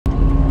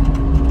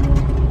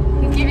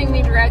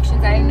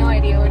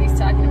idea what he's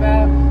talking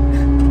about.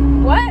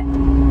 What?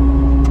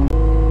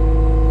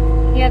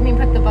 He had me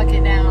put the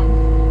bucket down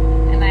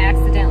and I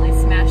accidentally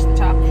smashed the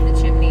top of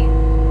the chimney.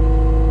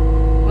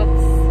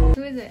 Whoops.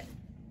 Who is it?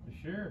 The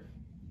sheriff.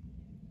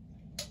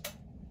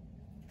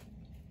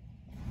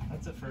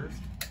 That's a first.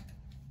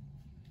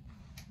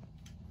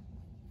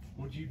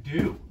 What'd you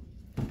do?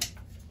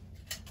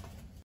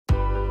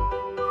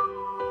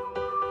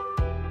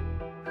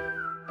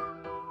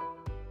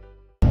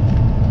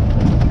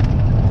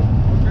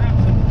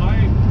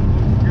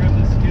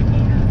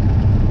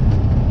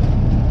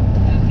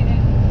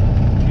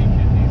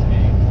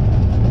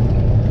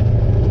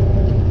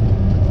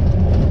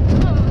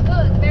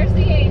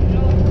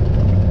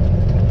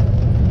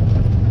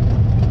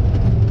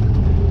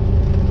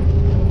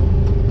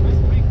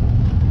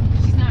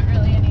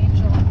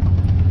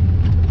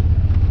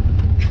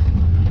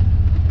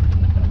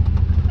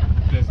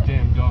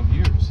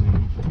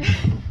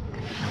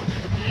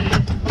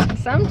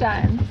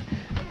 Sometimes.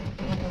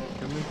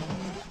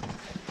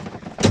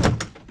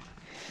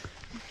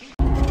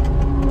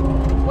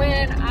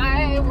 When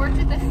I worked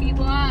at the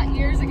feedlot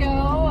years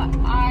ago,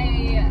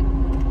 I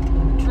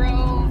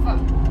drove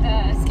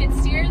the skid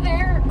steer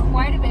there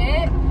quite a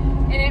bit,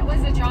 and it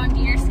was a John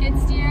Deere skid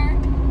steer,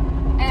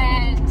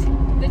 and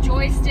the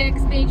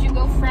joysticks made you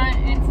go front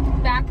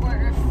and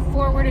backward,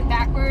 forward and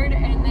backward,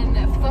 and then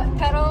the foot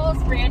pedals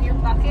ran your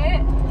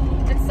bucket.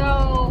 And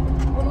so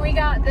when we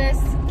got this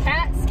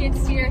cat skid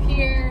steer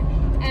here,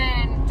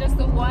 and just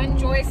the one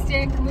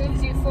joystick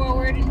moves you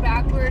forward and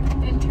backward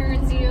and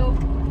turns you.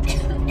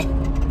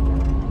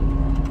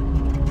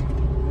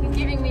 He's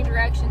giving me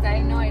directions. I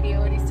have no idea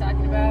what he's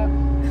talking about.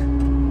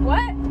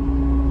 What?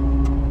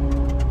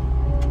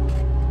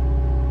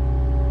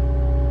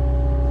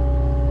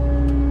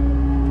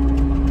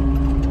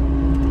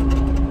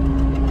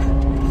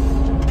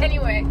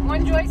 Anyway,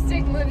 one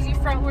joystick moves you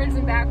frontwards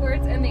and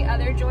backwards, and the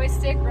other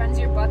joystick runs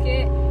your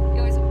bucket.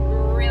 It was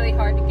really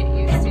hard to get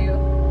used to.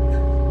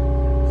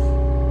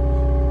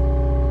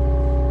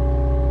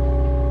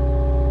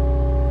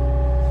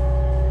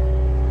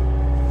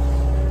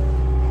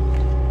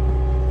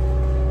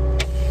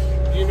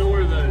 Do you know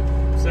where the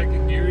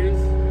second gear is?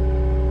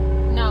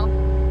 No.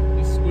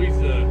 Just squeeze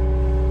the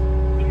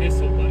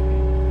missile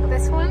button.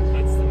 This one?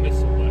 That's the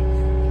missile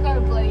button. You got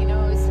a bloody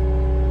nose.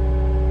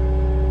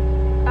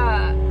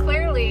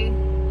 Clearly,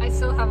 I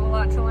still have a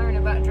lot to learn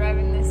about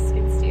driving this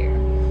skid steer.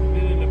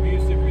 In an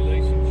abusive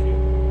relationship.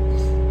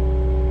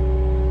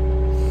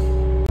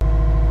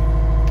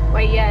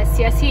 Wait, yes,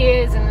 he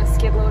is in the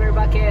skid loader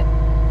bucket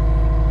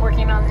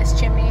working on this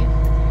chimney.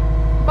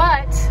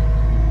 But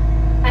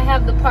I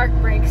have the park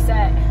brake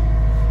set,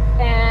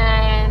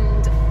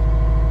 and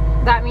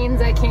that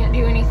means I can't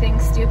do anything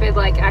stupid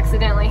like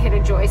accidentally hit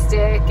a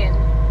joystick and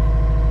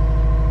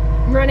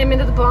run him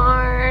into the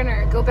barn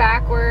or go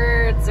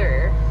backwards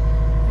or,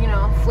 you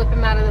know, flip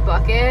him out of the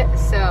bucket.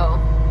 So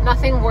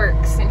nothing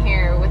works in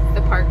here with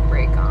the park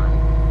brake on.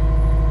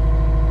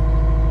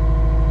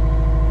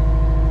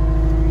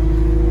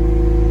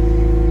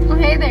 Oh,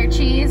 hey there,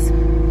 Cheese.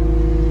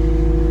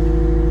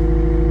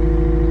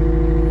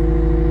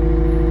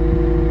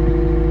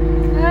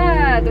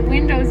 Ah, the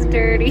window's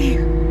dirty.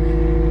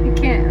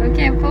 I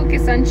can't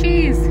focus on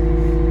Cheese.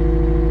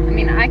 I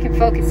mean, I can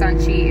focus on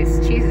Cheese.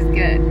 Cheese is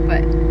good,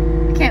 but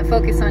I can't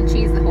focus on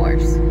Cheese the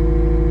horse.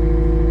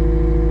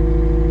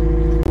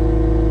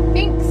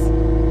 Binks.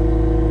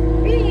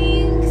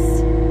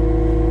 Binks.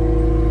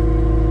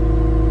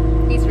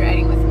 He's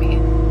riding with me.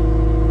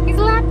 He's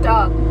a lap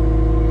dog.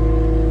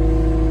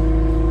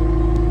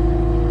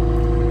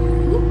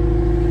 Ooh.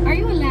 Are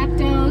you a lap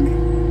dog?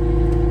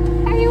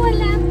 Are you a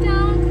lap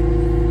dog?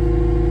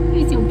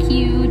 You're so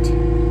cute.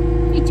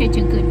 You're such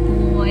a good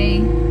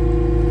boy.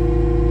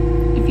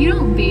 If you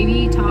don't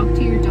baby talk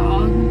to your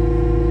dog,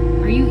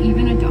 are you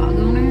even a dog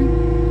owner?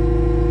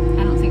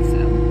 I don't think so.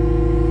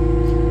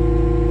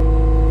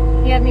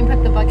 He had me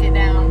put the bucket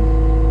down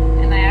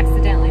and I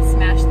accidentally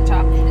smashed the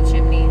top of the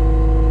chimney.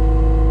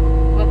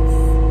 Whoops.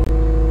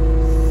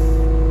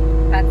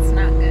 That's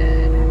not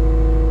good.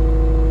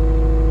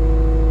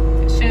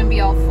 It shouldn't be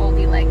all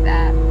foldy like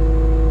that.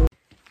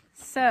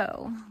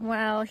 So,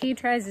 while he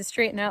tries to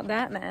straighten out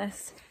that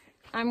mess,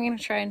 I'm gonna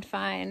try and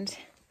find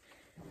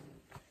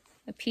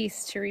a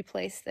piece to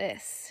replace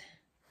this.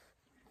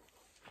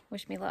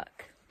 Wish me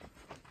luck.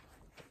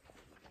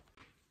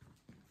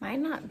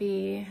 Might not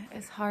be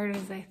as hard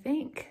as I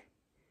think.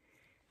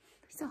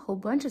 There's a whole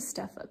bunch of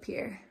stuff up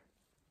here.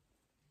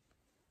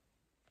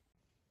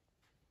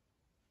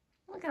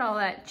 Look at all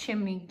that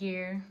chimney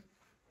gear.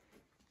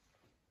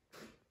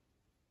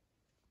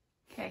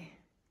 Okay,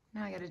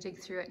 now I gotta dig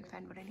through it and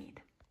find what I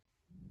need.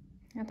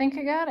 I think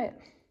I got it.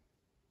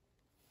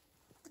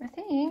 I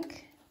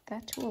think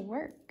that will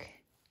work.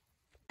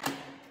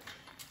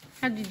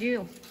 How'd you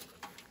do?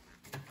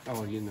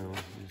 Oh, you know,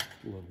 just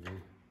lovely.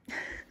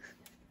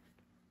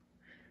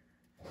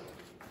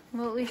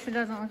 Well, at least it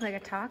doesn't look like a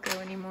taco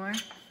anymore.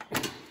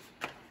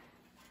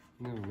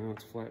 No,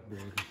 it's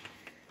flatbread.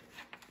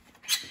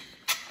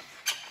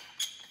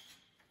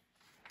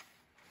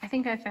 I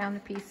think I found a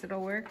piece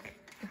that'll work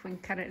if we can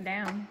cut it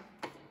down.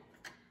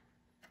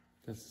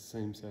 That's the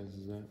same size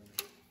as that.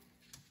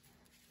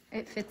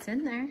 It fits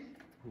in there.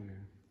 Yeah.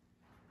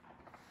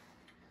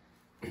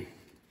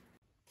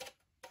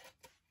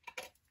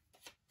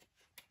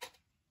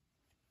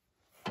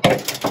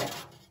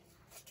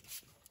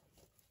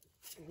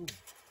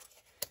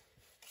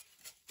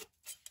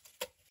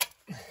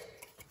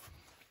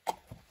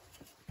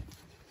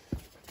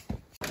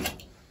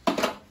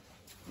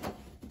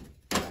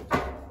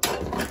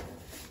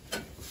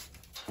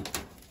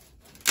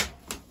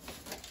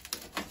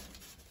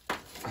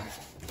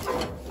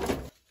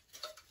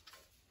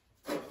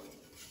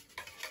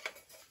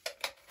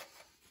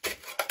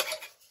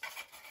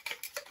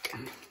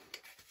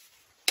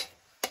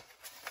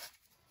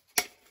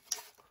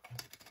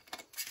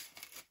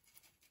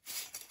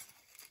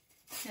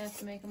 You have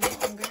to make them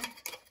longer.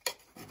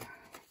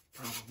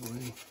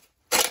 Probably.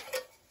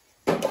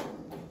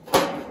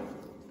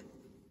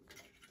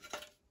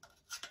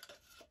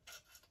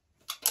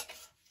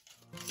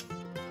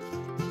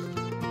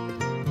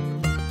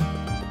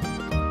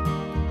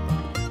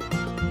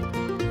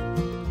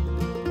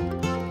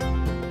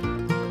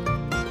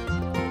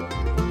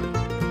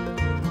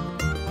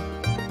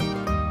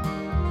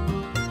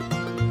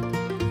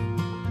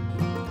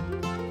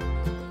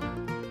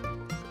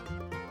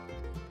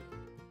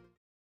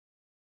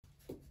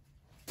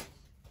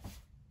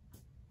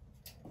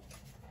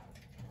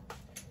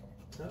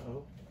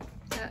 Uh-oh.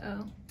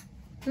 Uh-oh.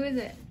 Who is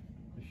it?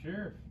 The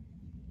sheriff.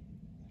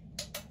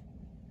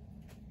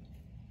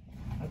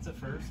 That's a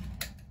first.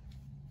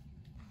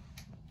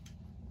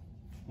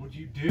 What'd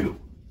you do?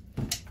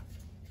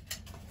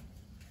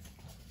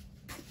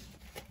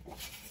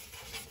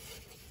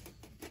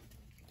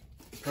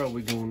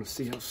 Probably going to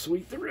see how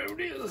sweet the road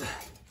is.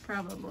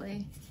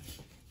 Probably.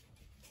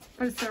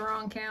 But it's the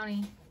wrong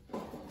county.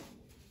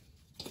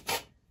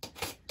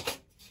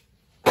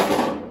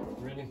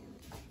 Ready?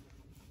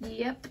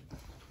 Yep.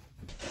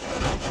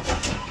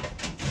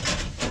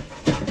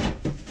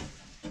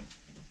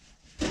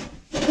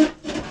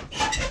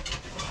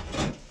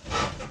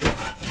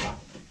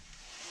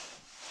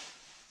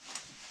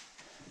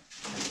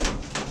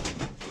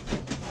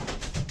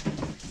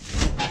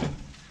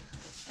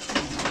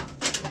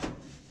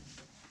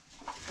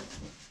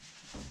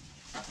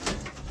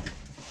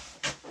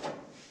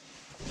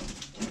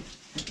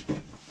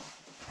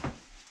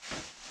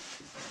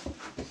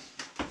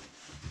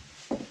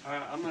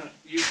 I'm gonna,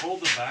 you hold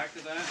the back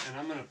of that, and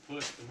I'm gonna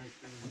push to make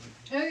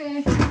sure.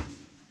 Okay.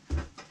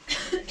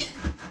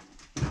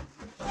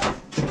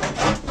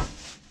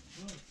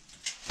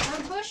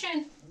 I'm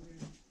pushing.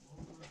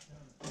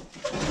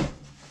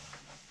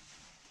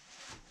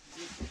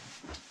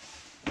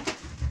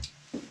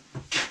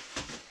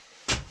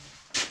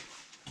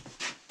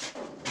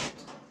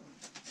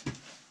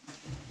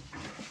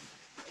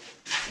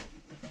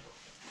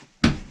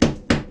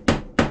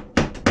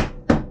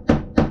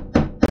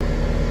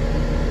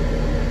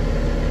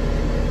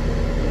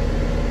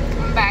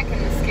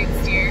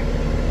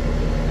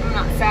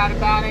 Sad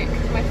about it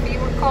because my feet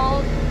were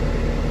cold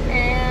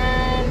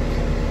and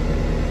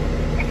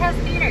it has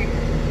heater.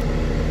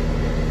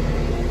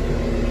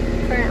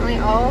 Currently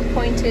all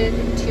pointed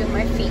to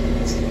my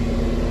feet.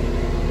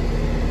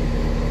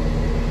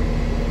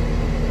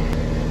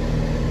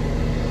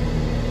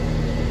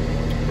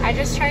 I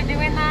just tried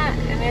doing that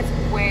and it's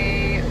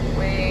way,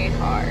 way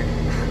hard.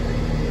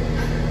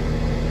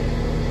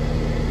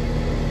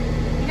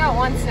 You got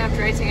one snapped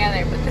right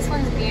together, but this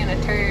one's being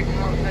a turd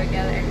and won't go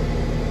together.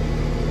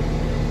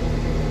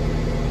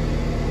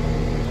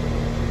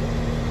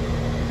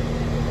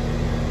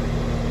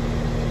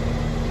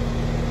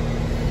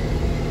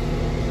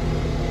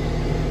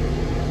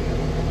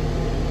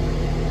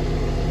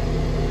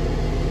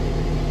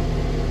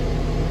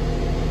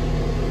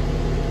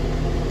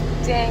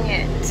 Dang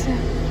it.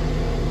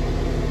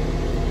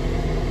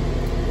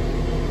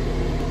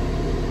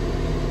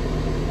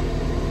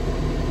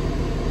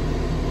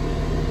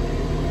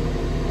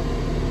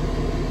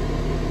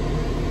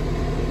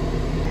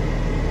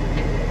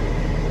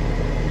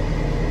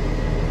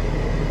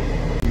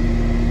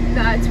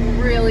 That's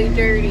really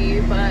dirty,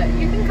 but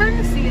you can kind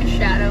of see a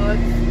shadow of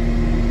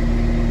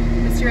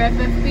Mr.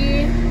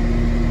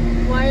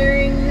 FFB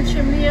wiring the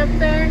chimney up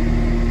there.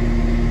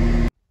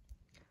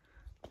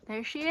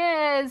 There she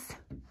is,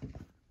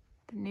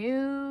 the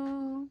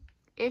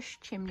new-ish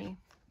chimney.